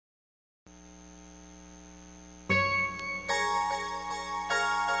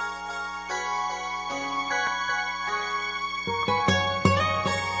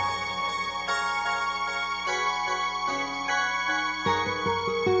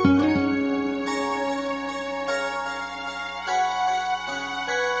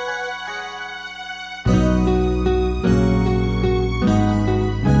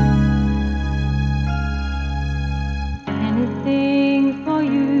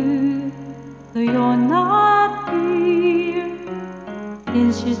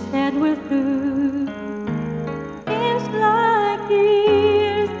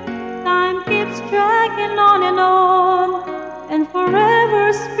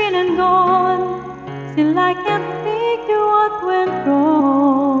Still I can't figure what went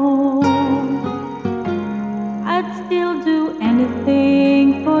wrong. I'd still do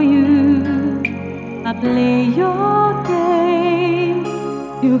anything for you. I play your game.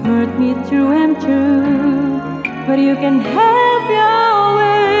 You hurt me through and through, but you can have your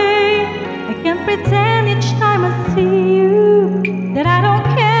way. I can't pretend each time I see you that I don't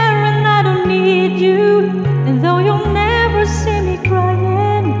care and I don't need you. And though you'll never see me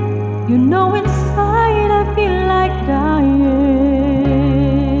crying, you know inside I feel like dying.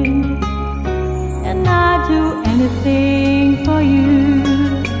 And I'd do anything for you.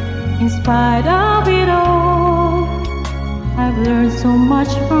 In spite of it all, I've learned so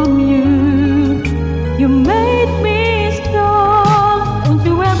much from you. You made me strong. Don't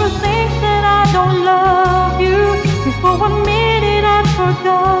you ever think that I don't love you? Before 1 minute I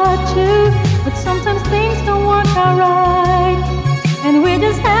forgot you. But sometimes things don't work out right, and we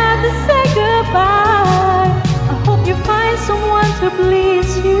just have to say goodbye. I hope you find someone to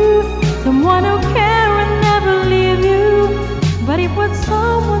please you, someone who care and never leave you. But if what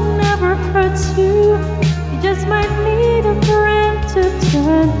someone never hurts you, you just might need a friend to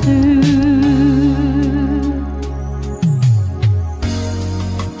turn to.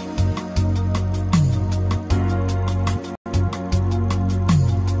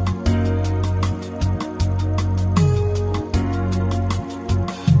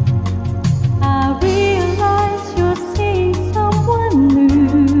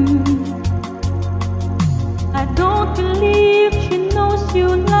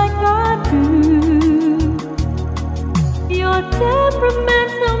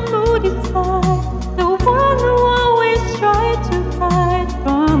 Temperamental, moody side, the one who always tried to hide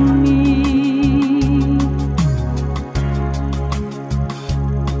from me.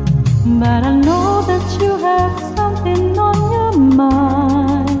 But I know that you have something on your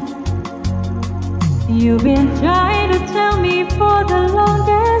mind. You've been trying to tell me for the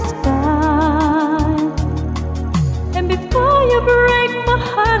longest time, and before you break my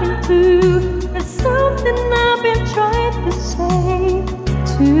heart in two, there's something I've been trying to say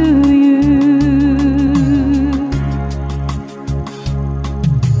to you.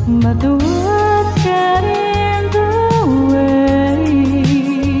 But the words get in the way.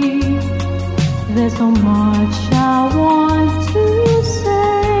 There's so much I want to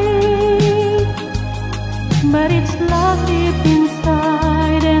say, but it's locked deep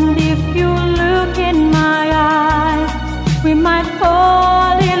inside. And if you look in my eyes, we might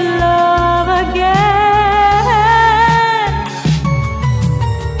fall in love again.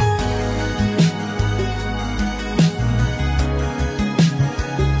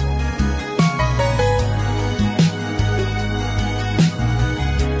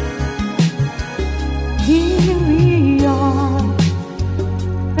 Here we are,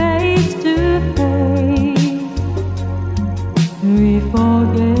 face to face. We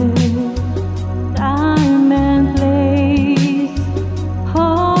forget time and place.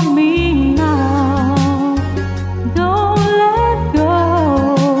 Hold me now, don't let go.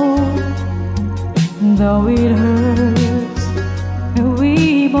 Though it hurts, we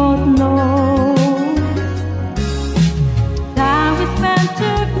both know time we spent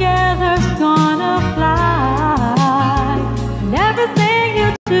together's gonna fly, and everything you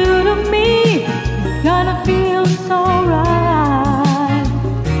do to me is gonna feel so right.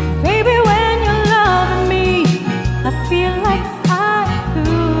 Baby, when you're loving me, I feel like I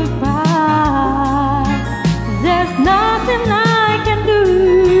could cry. There's nothing I can do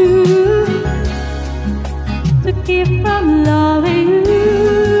to keep from loving you.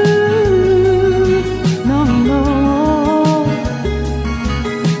 No, no.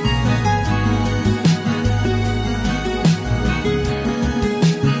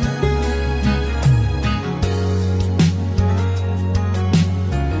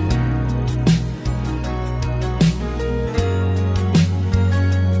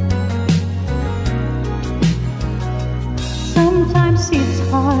 Sometimes it's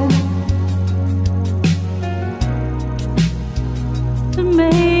hard to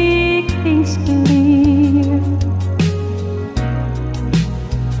make things clear.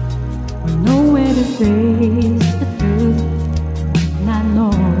 I know where to face the truth, and I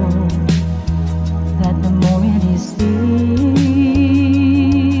know that the moment is here.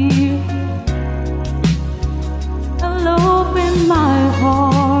 I'll open my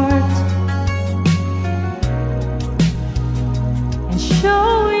heart and show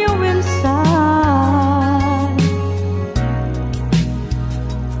you inside.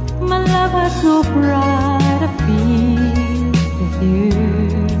 My love has no pride, I feel with you.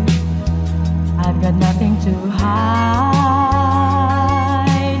 I've got nothing to hide.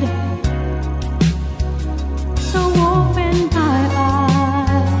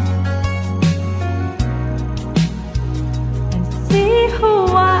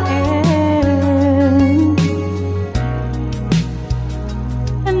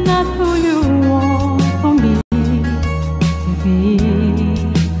 not who you want for me to be.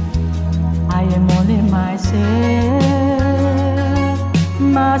 I am only myself.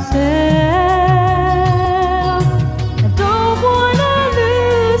 I don't wanna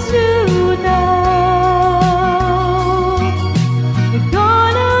lose you now. We're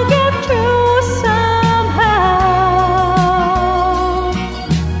gonna get through somehow.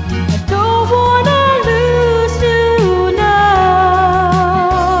 I don't wanna lose you now.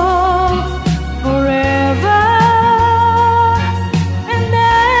 Forever and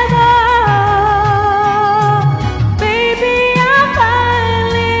ever. Baby, I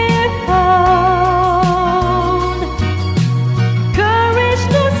finally found courage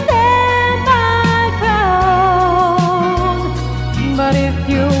to stand my ground. But if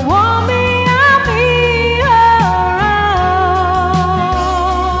you want me, I'll be around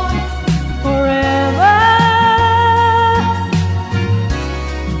forever.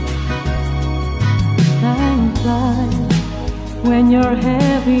 Time flies when you're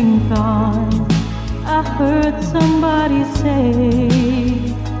having fun. I heard somebody say,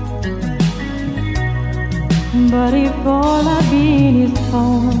 but if all I've been is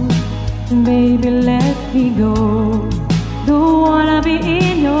fun, baby, let me go. Don't wanna be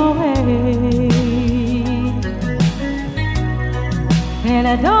in your way, and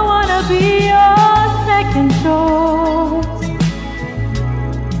I don't wanna be your second choice.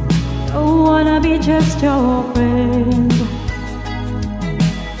 Don't wanna be just your friend.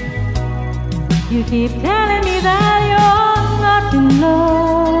 You keep telling me that you're not in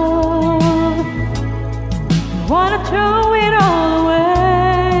love. You wanna throw it all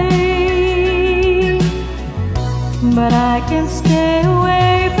away, but I can stay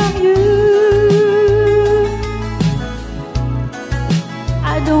away from you.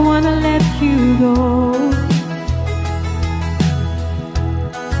 I don't wanna let you go,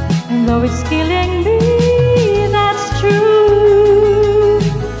 and though it's killing me, that's true.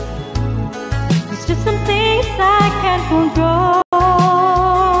 It's just some things I can't control.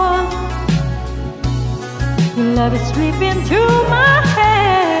 Your love is slipping through my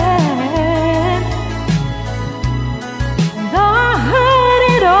head, and though I heard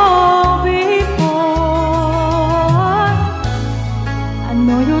it all before, I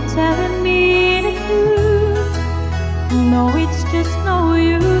know you're telling me the truth. No, it's just no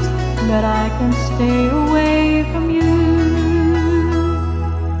use that I can stay away from you.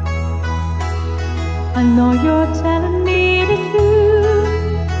 I know you're telling me the truth.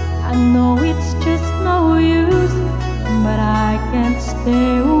 I know it's just no use